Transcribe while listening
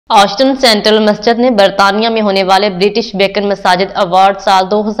Austin central مسجد ने برطانیہ में होने वाले ब्रिटिश बेकन مساجد ایوارڈ साल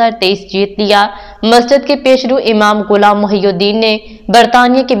 2023 जीत लिया। مسجد के पेशरू इमाम गुलाम मुहिउद्दीन ने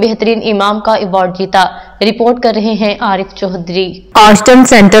برطانیہ के बेहतरीन इमाम का एवॉर्ड जीता। रिपोर्ट कर रहे हैं आरिफ चौधरी। ऑस्टन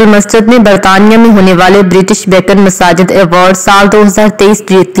सेंट्रल मस्जिद ने बरतानिया में होने वाले ब्रिटिश बेकन मसाजिद एवॉर्ड साल 2023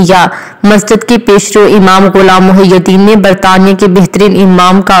 जीत लिया। मस्जिद के पेशरो इमाम गुलाम मुहिउद्दीन ने बरतानिया के बेहतरीन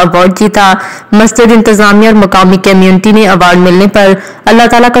इमाम का अवार्ड जीता। मस्जिद इंतजामिया और मकामी कम्युनिटी ने अवार्ड मिलने पर अल्लाह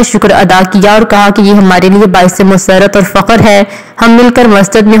ताला का शुक्र अदा किया और कहा कि ये हमारे लिए बाइस मुसरत और फख्र है। हम मिलकर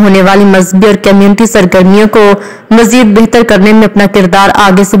मस्जिद में होने वाली मजहबी और कम्युनिटी सरगर्मियों को मजीद बेहतर करने में अपना किरदार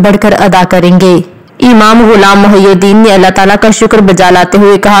आगे से बढ़कर अदा करेंगे। इमाम गुलाम मुहिउद्दीन ने अल्लाह ताला का शुक्र बजा लाते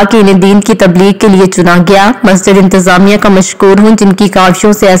हुए कहा कि इन्हें दीन की तबलीग के लिए चुना गया। मस्जिद इंतजामिया का मशकूर हूँ जिनकी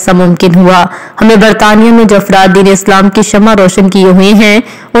काविशों से ऐसा मुमकिन हुआ। हमें बरतानिया में जो अफराद दीन इस्लाम की शम्मा रोशन किए हुए हैं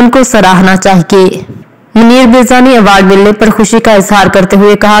उनको सराहना चाहिए। मुनीर बिरजा ने अवार्ड मिलने पर खुशी का इजहार करते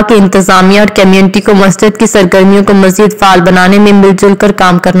हुए कहा कि इंतजामिया और कम्युनिटी को मस्जिद की सरगर्मियों को मजीद फाल बनाने में मिलजुल कर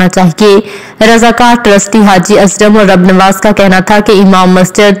काम करना चाहिए। रजाकार ट्रस्टी हाजी असरम और रब नवाज का कहना था कि इमाम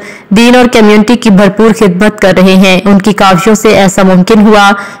मस्जिद दीन और कम्युनिटी की भरपूर खिदमत कर रहे हैं। उनकी काविशों से ऐसा मुमकिन हुआ।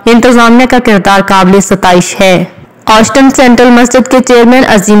 इंतजामिया का किरदार काबिल सताइश है। ऑस्टन सेंट्रल मस्जिद के चेयरमैन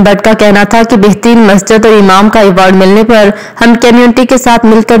अजीम भट्ट का कहना था कि बेहतरीन मस्जिद और इमाम का अवार्ड मिलने पर हम कम्युनिटी के साथ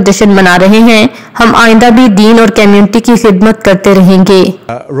मिलकर जश्न मना रहे हैं। हम आइंदा भी दीन और कम्युनिटी की खिदमत करते रहेंगे।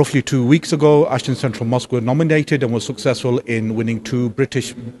 Roughly 2 weeks ago, Ashton Central Mosque were nominated and was successful in winning 2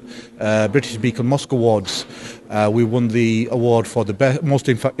 British Beacon Mosque Awards. We won the award for the most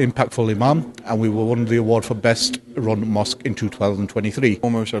impactful Imam, and we won the award for Best Run Mosque in 2023.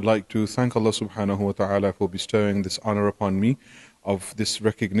 Almost, I'd like to thank Allah subhanahu wa ta'ala for bestowing this honor upon me of this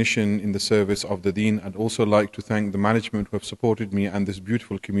recognition in the service of the deen. I'd also like to thank the management who have supported me and this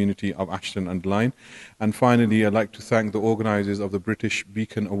beautiful community of Ashton and Lyne. And finally, I'd like to thank the organisers of the British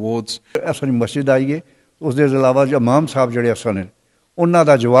Beacon Awards. असली मस्जिद आई है उसके अलावा जो इमाम साहब जड़े असल हैं उन्हों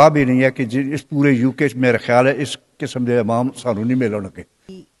का जवाब ही नहीं है कि इस पूरे यूके मेरा ख्याल है इस किस्म के इमाम सानू नहीं मिलणगे।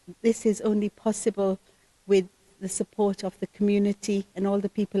 This is only possible with the support of the community and all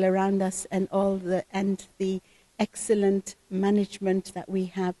the people around us and the excellent management that we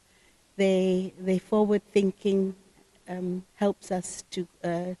have. They forward thinking helps us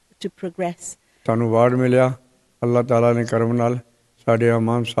to progress. सानू अवार्ड मिलिया अल्लाह ताला ने करम नाल साडे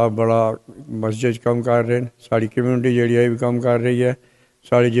इमाम साहब बड़ा मस्जिद काम कर रहे हैं। साड़ी कम्युनिटी जी है भी काम कर रही है।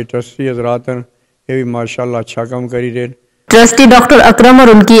 साड़ी जो ट्रस्टी हजरात हैं ये भी माशाल्लाह अच्छा काम कर रहे हैं। ट्रस्टी डॉक्टर अकरम और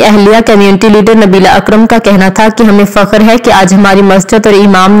उनकी अहलिया कम्युनिटी लीडर नबीला अकरम का कहना था कि हमें फख्र है कि आज हमारी मस्जिद और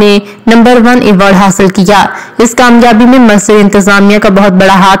इमाम ने नंबर 1 अवार्ड हासिल किया। इस कामयाबी में मस्जिद इंतजामिया का बहुत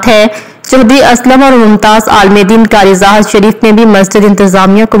बड़ा हाथ है। चौधरी असलम और मुमताज आलमेदीन कारी ज़ाहद शरीफ ने भी मस्जिद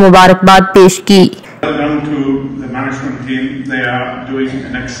इंतजामिया को मुबारकबाद पेश की।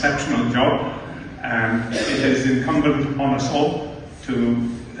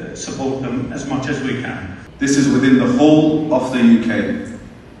 Support them as much as we can. This is within the whole of the UK.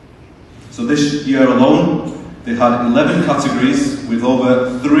 So this year alone, they had 11 categories with over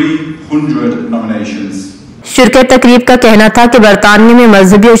 300 nominations. शुरके तकरीब का कहना था कि बरतानिया में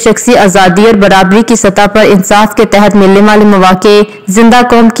मजहबी और शख्सी आज़ादी और बराबरी की सतह पर इंसाफ के तहत मिलने वाले मौके जिंदा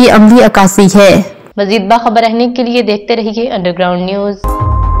कौम की अमली अक्कासी है। मजीद बाखबर रहने के लिए देखते रहिए अंडरग्राउंड न्यूज।